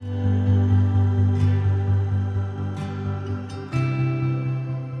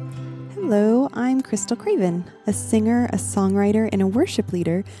Crystal Craven, a singer, a songwriter, and a worship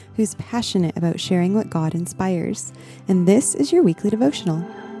leader who's passionate about sharing what God inspires. And this is your weekly devotional.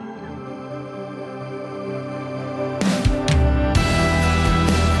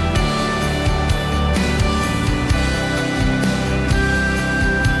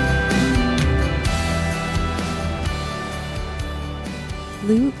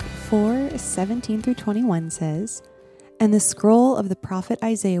 Luke 4:17-21 says, "And the scroll of the prophet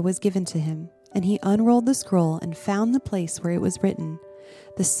Isaiah was given to him, and he unrolled the scroll and found the place where it was written,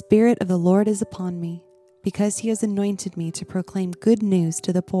 'The Spirit of the Lord is upon me, because he has anointed me to proclaim good news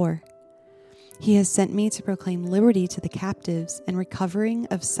to the poor. He has sent me to proclaim liberty to the captives and recovering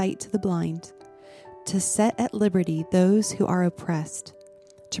of sight to the blind, to set at liberty those who are oppressed,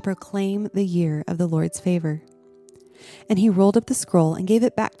 to proclaim the year of the Lord's favor.' And he rolled up the scroll and gave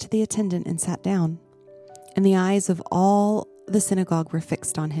it back to the attendant and sat down. And the eyes of all the synagogue were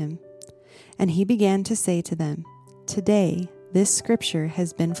fixed on him. And he began to say to them, 'Today this scripture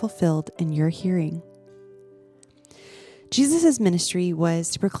has been fulfilled in your hearing.'" Jesus' ministry was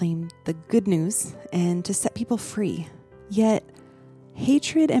to proclaim the good news and to set people free. Yet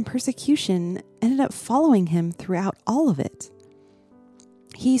hatred and persecution ended up following him throughout all of it.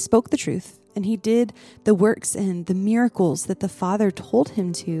 He spoke the truth, and he did the works and the miracles that the Father told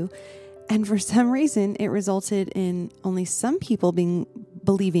him to. And for some reason, it resulted in only some people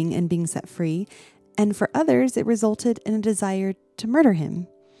believing and being set free. And for others, it resulted in a desire to murder him.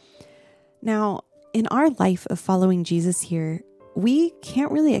 Now, in our life of following Jesus here, we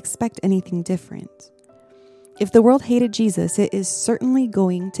can't really expect anything different. If the world hated Jesus, it is certainly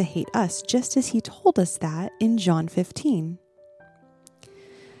going to hate us, just as he told us that in John 15.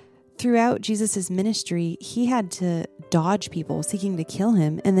 Throughout Jesus' ministry, he had to dodge people seeking to kill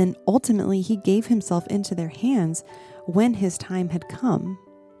him, and then ultimately he gave himself into their hands when his time had come.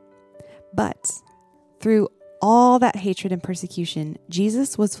 But through all that hatred and persecution,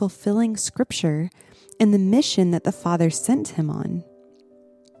 Jesus was fulfilling Scripture and the mission that the Father sent him on.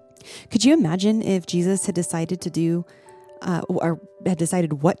 Could you imagine if Jesus had decided to do, or had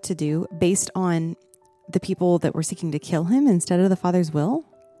decided what to do based on the people that were seeking to kill him instead of the Father's will?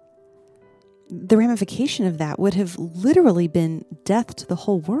 The ramification of that would have literally been death to the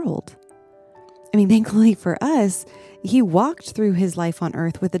whole world. I mean, thankfully for us, he walked through his life on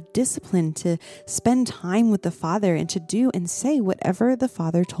earth with a discipline to spend time with the Father and to do and say whatever the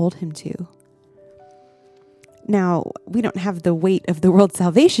Father told him to. Now, we don't have the weight of the world's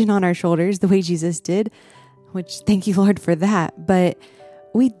salvation on our shoulders the way Jesus did, which thank you, Lord, for that. But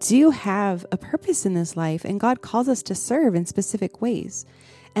we do have a purpose in this life, and God calls us to serve in specific ways.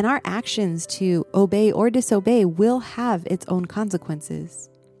 And our actions to obey or disobey will have its own consequences.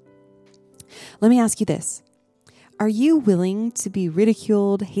 Let me ask you this. Are you willing to be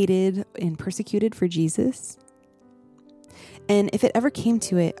ridiculed, hated, and persecuted for Jesus? And if it ever came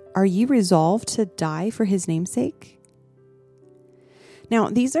to it, are you resolved to die for his name's sake? Now,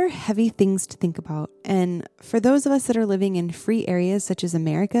 these are heavy things to think about. And for those of us that are living in free areas such as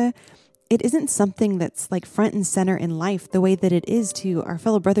America, it isn't something that's like front and center in life the way that it is to our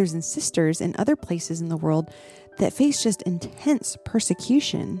fellow brothers and sisters in other places in the world that face just intense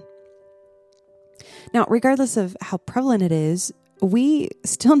persecution. Now, regardless of how prevalent it is, we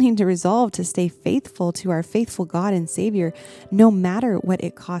still need to resolve to stay faithful to our faithful God and Savior, no matter what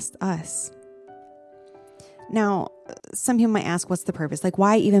it costs us. Now, some people might ask, what's the purpose? Like,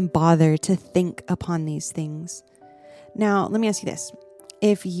 why even bother to think upon these things? Now, let me ask you this.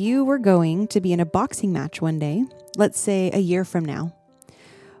 If you were going to be in a boxing match one day, let's say a year from now,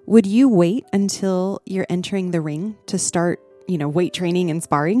 would you wait until you're entering the ring to start, weight training and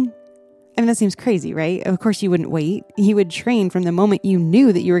sparring? I mean, that seems crazy, right? Of course you wouldn't wait. You would train from the moment you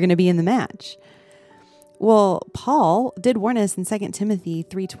knew that you were going to be in the match. Well, Paul did warn us in 2 Timothy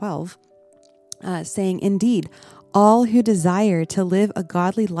 3:12, saying, "Indeed, all who desire to live a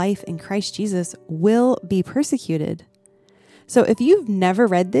godly life in Christ Jesus will be persecuted." So if you've never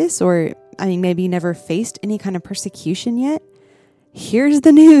read this, or maybe never faced any kind of persecution yet, here's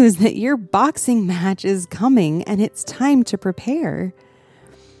the news that your boxing match is coming and it's time to prepare.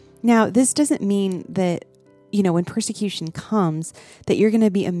 Now, this doesn't mean that, when persecution comes, that you're going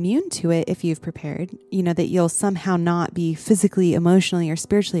to be immune to it if you've prepared, that you'll somehow not be physically, emotionally, or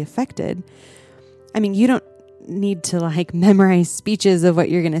spiritually affected. I mean, you don't need to memorize speeches of what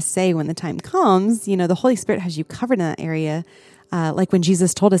you're going to say when the time comes. The Holy Spirit has you covered in that area. Like when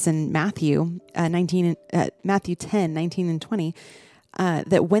Jesus told us in Matthew 10:19-20,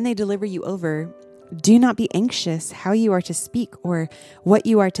 that when they deliver you over, do not be anxious how you are to speak or what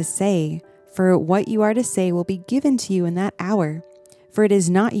you are to say, for what you are to say will be given to you in that hour. For it is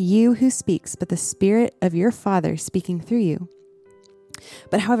not you who speaks, but the Spirit of your Father speaking through you.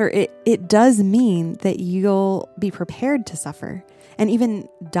 But however, it does mean that you'll be prepared to suffer and even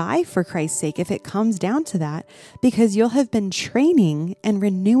die for Christ's sake if it comes down to that, because you'll have been training and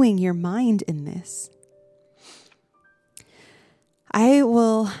renewing your mind in this. I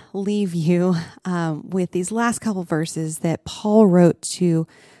will leave you with these last couple verses that Paul wrote to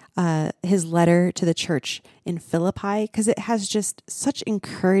his letter to the church in Philippi, because it has just such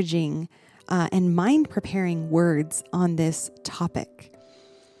encouraging and mind-preparing words on this topic.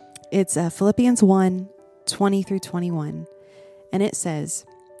 It's Philippians 1:20 through 21, and it says,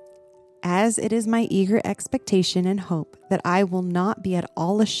 "As it is my eager expectation and hope that I will not be at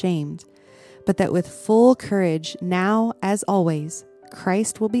all ashamed, but that with full courage, now as always,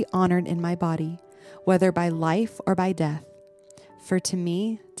 Christ will be honored in my body, whether by life or by death. For to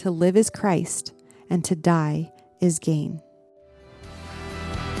me, to live is Christ, and to die is gain."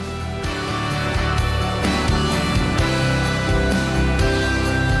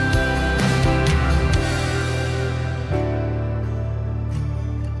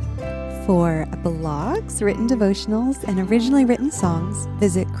 For blogs, written devotionals, and originally written songs,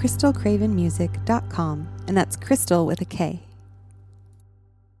 visit crystalcravenmusic.com, and that's Crystal with a K.